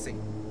very glossy.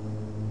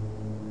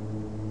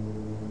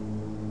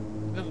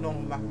 A little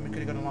normal map and we could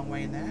have gone a long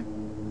way in there.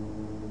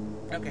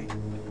 Okay,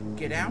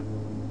 gear down.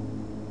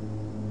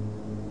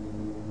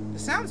 The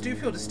sounds do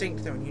feel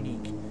distinct though and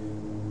unique.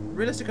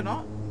 Realistic or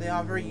not, they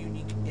are very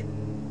unique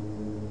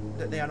in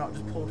that they are not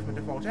just pulled from a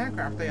default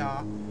aircraft. They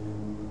are,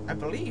 I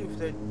believe,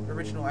 the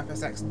original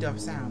FSX Dove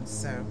sounds,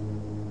 so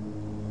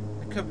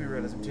there could be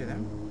realism to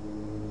them.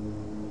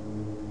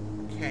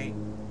 Okay.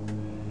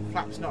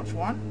 Flaps notch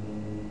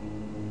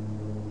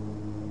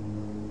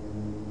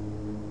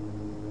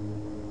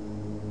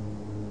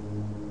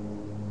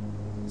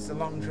 1. It's a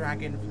long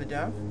drag in for the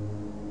Dove.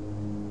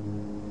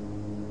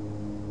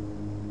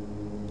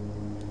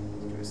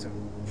 Let's give it some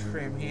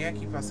trim here,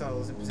 keep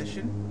ourselves in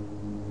position.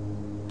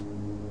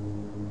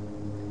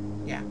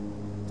 Yeah,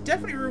 there's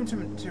definitely room to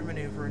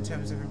maneuver in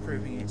terms of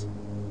improving it.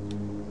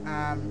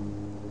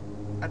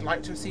 I'd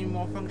like to have seen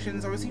more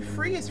functions. Obviously,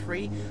 free is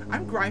free.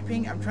 I'm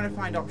griping. I'm trying to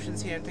find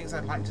options here and things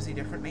I'd like to see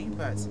differently,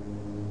 but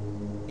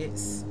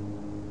it's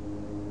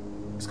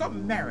got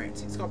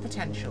merit. It's got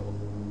potential,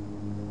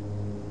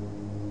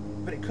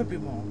 but it could be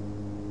more.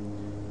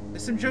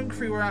 There's some junk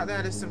freeware out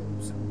there. There's some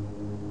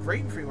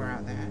great freeware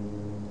out there.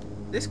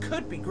 This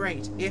could be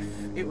great if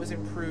it was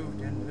improved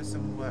and there's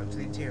some work to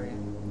the interior.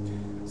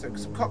 So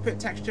some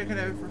cockpit texture kind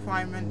of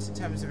refinement in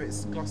terms of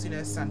its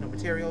glossiness and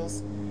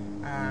materials.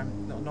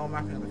 Little null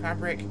mapping on the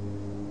fabric.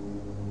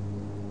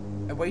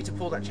 A way to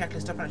pull that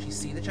checklist up and actually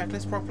see the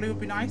checklist properly would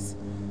be nice.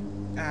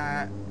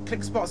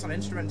 Click spots on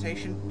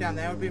instrumentation down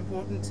there would be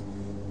important.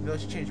 The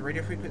ability to change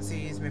radio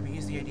frequencies, maybe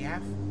use the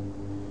ADF.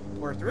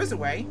 Or if there is a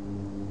way,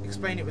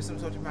 explain it with some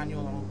sort of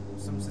manual or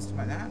some system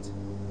like that.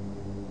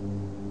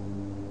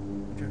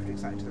 Drift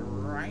slightly to the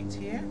right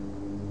here.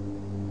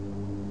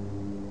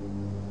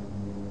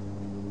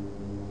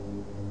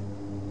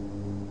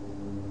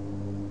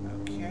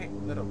 Okay,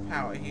 little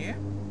power here.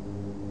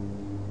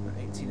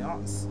 80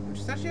 knots, which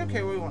is actually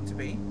okay where we want to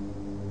be.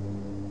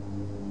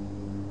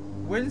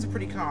 Winds are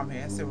pretty calm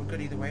here, so we're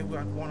good either way. We're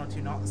at 1 or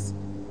 2 knots,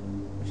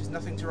 which is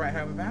nothing to write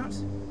home about.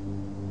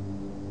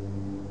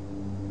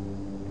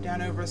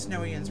 Down over a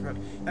snowy Innsbruck.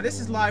 Now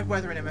this is live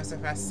weather in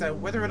MSFS, so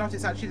whether or not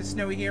it's actually the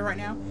snowy here right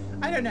now,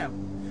 I don't know.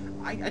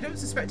 I don't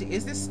suspect it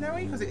is this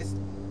snowy, because it's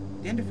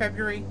the end of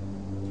February.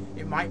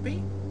 It might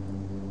be.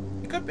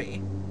 It could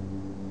be.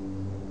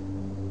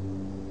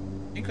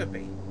 It could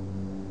be.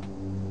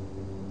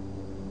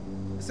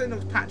 It certainly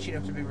looks patchy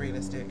enough to be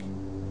realistic.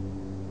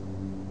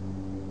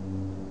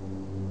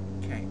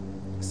 Okay,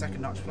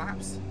 second notch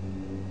flaps.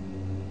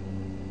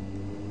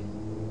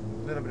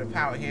 A little bit of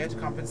power here to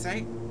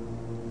compensate.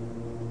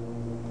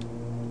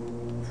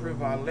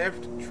 Improve our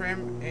lift.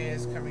 Trim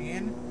is coming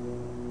in.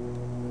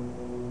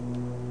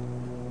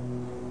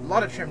 A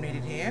lot of trim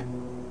needed here.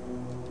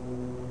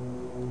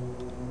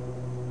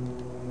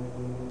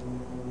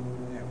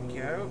 There we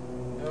go.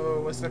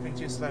 Oh, we're slipping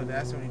too slow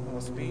there, so we need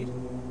more speed.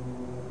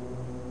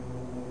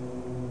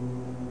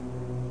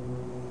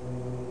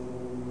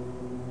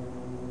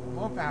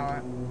 More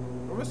power.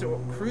 Almost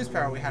what cruise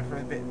power we had for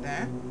a bit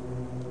there.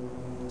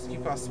 Let's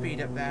keep our speed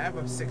up there,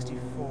 above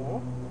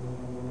 64.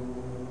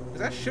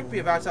 Because that should be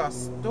about our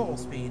stall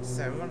speed,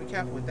 so we want to be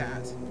careful with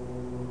that.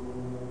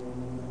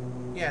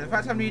 Yeah, the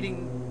fact I'm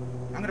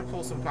going to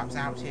pull some flaps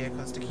out here,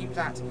 because to keep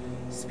that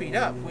speed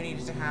up, we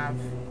needed to have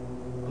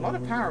a lot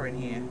of power in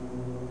here.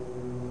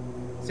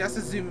 So that's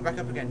to zoom it back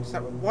up again. So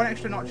that one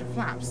extra notch of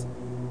flaps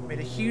made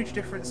a huge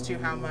difference to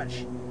how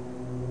much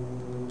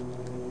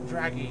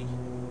draggy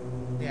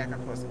the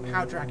aircraft was.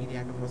 How draggy the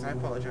aircraft was, I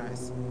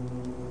apologise.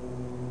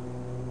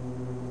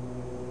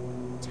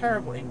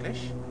 Terrible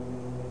English.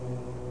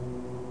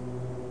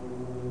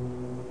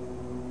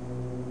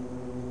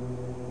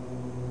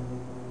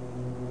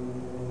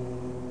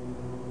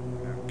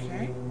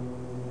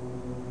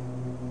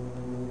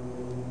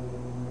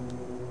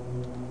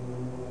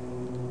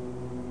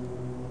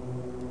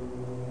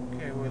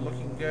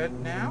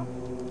 Good now.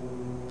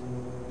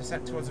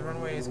 Descent towards the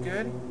runway is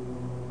good.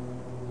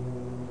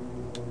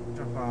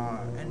 Drop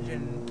our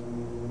engine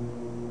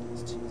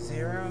to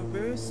 0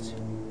 boost.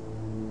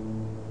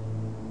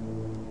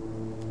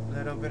 A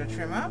little bit of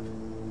trim up.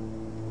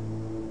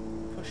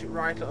 Push it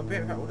right a little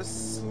bit. In fact, we'll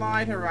just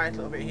slide her right a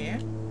little bit here.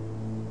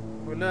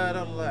 We're a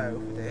little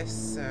low for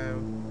this,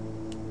 so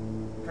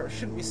probably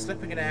shouldn't be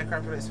slipping an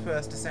aircraft on its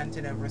first descent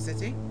in over a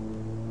city.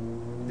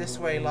 This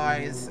way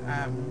lies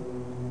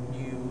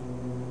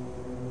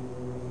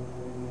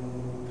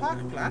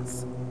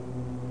Parkplatz.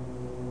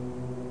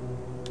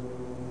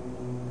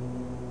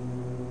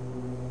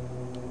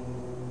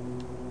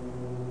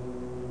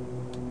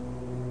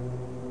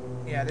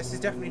 Yeah, this is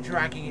definitely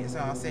dragging its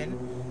arse in.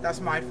 That's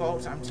my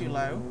fault, I'm too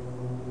low.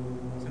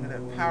 So I'm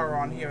going to power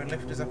on here and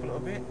lift us up a little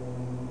bit.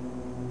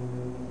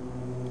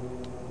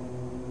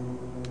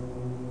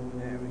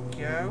 There we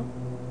go.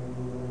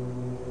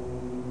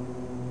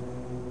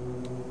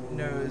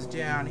 Nose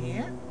down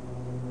here.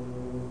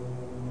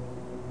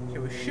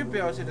 We should be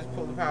able to just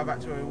pull the power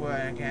back to where we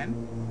were again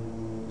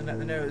and let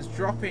the nose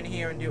drop in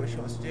here and do what she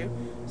wants to do.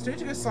 Still need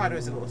to go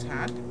sideways a little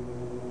tad.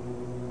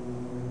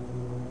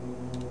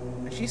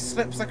 And she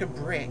slips like a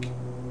brick.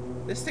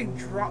 This thing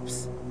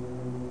drops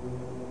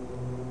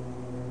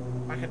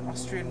like an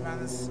Austrian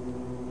man's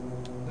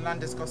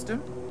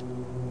Landescostume.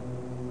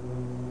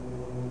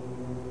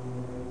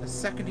 The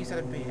second he's had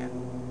a beer.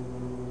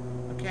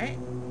 Okay.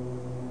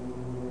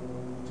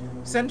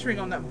 Centering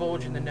on that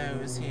bulge in the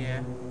nose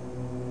here.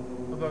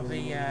 Above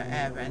the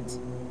air vent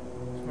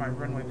for my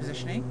runway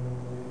positioning.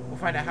 We'll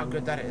find out how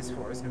good that is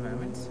for us in a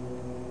moment.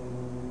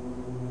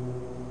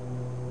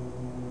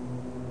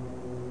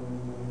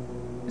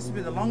 This has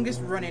been the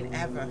longest run-in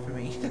ever for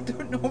me. I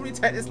don't normally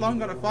take this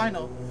long on a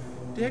final.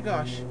 Dear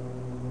gosh.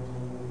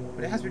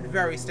 But it has been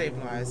very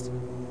stabilised,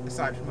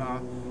 aside from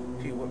our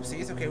few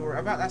whoopsies. Okay, we're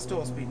about that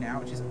stall speed now,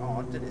 which is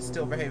odd that it's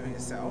still behaving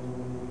itself.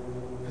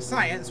 For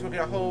science, we're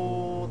going to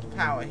hold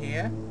power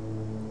here.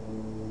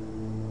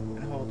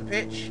 And hold the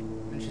pitch.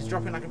 And she's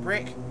dropping like a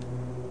brick.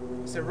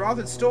 So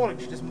rather than stalling,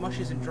 she just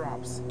mushes and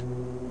drops.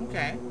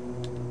 Okay.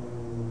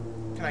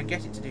 Can I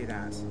get it to do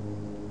that?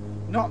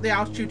 Not the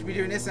altitude to be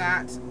doing this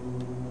at.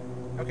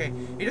 Okay,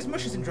 it just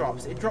mushes and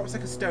drops. It drops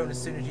like a stone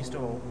as soon as you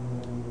stall.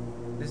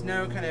 There's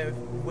no kind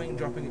of wing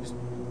dropping, it just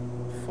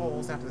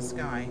falls out of the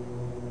sky.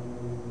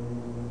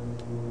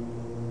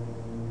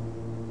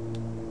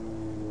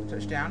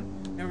 Touchdown.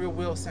 No real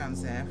wheel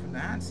sounds there from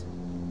that.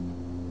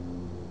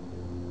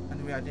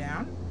 And we are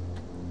down.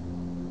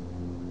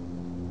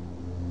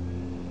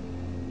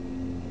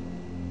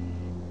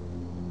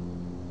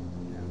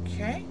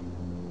 Okay.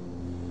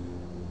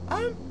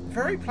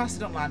 Very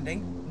placid on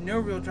landing. No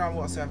real drama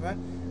whatsoever.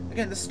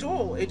 Again, the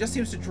stall, it just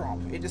seems to drop.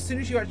 It, as soon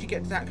as you actually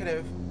get to that kind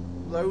of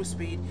low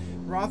speed,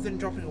 rather than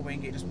dropping a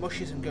wing, it just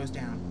mushes and goes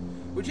down.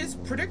 Which is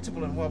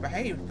predictable and well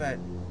behaved, but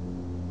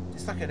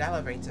it's like an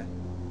elevator.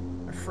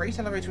 A freight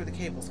elevator with the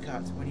cables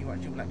cut when you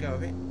actually let go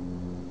of it.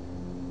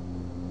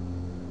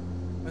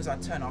 Where's our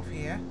turn off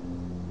here?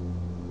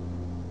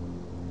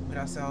 Get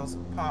ourselves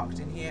parked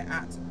in here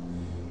at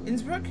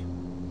Innsbruck.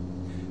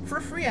 For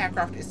a free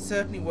aircraft, it's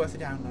certainly worth a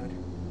download.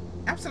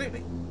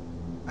 Absolutely.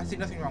 I see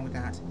nothing wrong with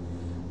that.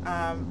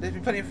 There's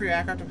been plenty of free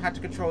aircraft I've had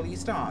to control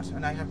e-start,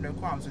 and I have no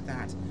qualms with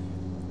that.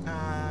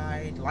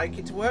 I'd like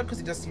it to work, because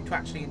it does seem to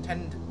actually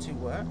intend to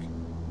work.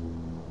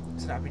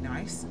 So that'd be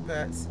nice,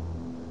 but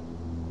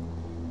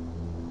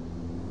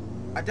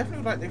I definitely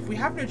would like, if we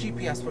have no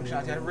GPS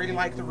functionality, I'd really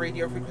like the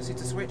radio frequency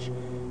to switch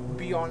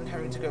beyond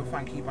having to go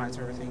find keybinds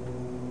or everything.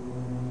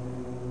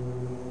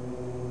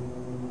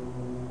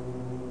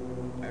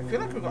 I feel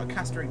like we've got a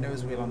castering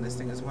nose wheel on this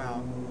thing as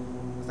well.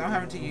 So I'm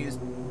having to use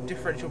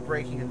differential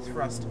braking and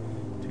thrust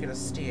to get us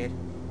steered,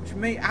 which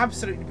may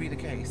absolutely be the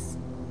case.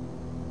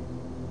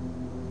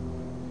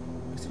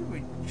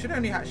 We should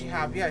only actually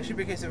have, yeah, it should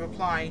be a case of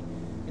apply,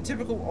 in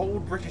typical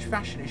old British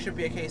fashion, it should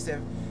be a case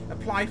of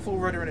apply full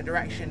rudder in a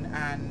direction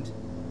and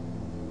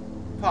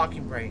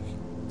parking brake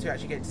to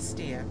actually get it to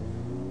steer.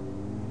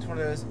 It's one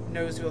of those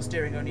nose wheel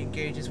steering only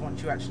engages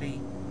once you actually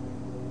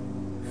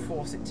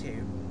force it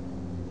to.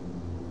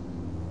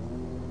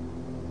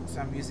 So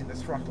I'm using the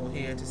throttle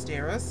here to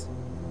steer us.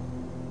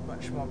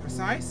 Much more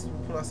precise.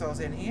 We'll pull ourselves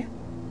in here.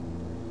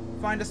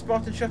 Find a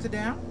spot and shut it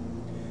down.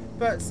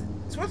 But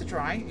it's worth a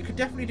try. It could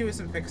definitely do with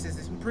some fixes.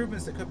 There's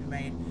improvements that could be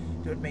made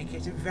that would make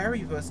it a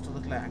very versatile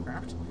little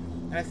aircraft.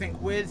 And I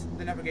think with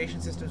the navigation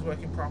systems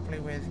working properly,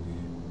 with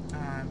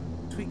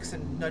tweaks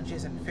and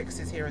nudges and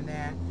fixes here and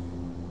there,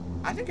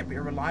 I think it'd be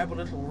a reliable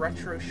little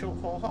retro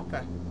short-haul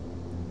hopper.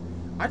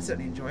 I'd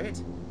certainly enjoy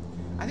it.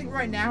 I think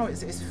right now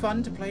it's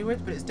fun to play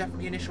with, but it's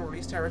definitely initial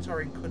release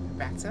territory and could be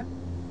better.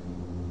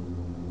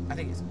 I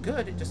think it's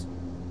good, it just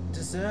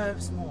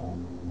deserves more.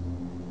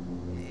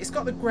 It's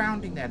got the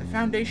grounding there, the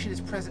foundation is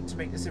present to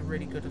make this a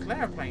really good little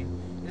airplane.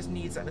 It just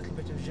needs that little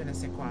bit of je ne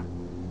sais quoi.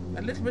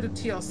 A little bit of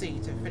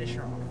TLC to finish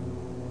her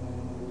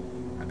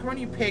off. Now, come on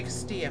you pig,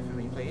 steer for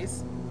me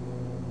please.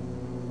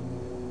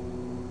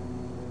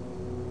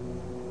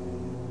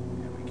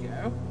 There we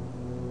go.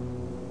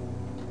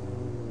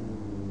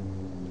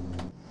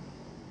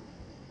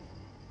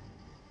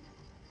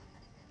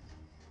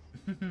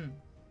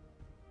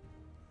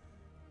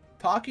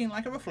 Parking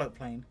like I'm a float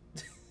plane.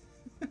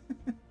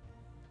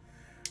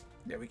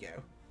 There we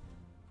go.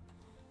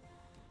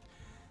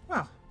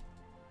 Well,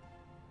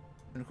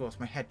 and of course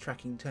my head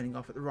tracking turning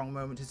off at the wrong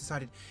moment has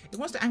decided it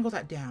wants to angle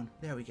that down.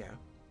 There we go.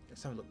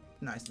 Let's have a look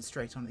nice and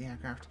straight on the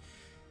aircraft.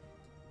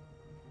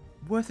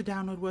 Worth a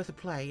download, worth a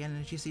play,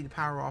 and as you see the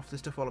power off, the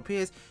stuff all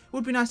appears. It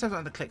would be nice to have that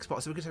on the click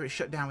spot so we could have it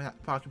shut down without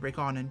the parking brake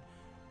on, and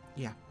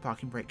yeah,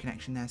 parking brake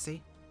connection there,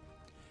 see?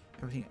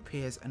 Everything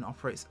appears and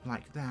operates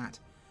like that.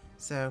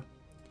 So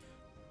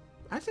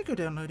I'd say go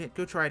download it,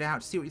 go try it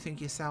out, see what you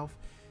think yourself.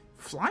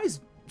 Flies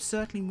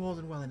certainly more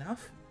than well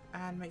enough,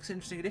 and makes an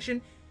interesting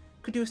addition.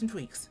 Could do with some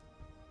tweaks.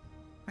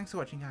 Thanks for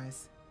watching,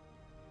 guys.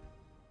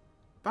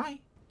 Bye.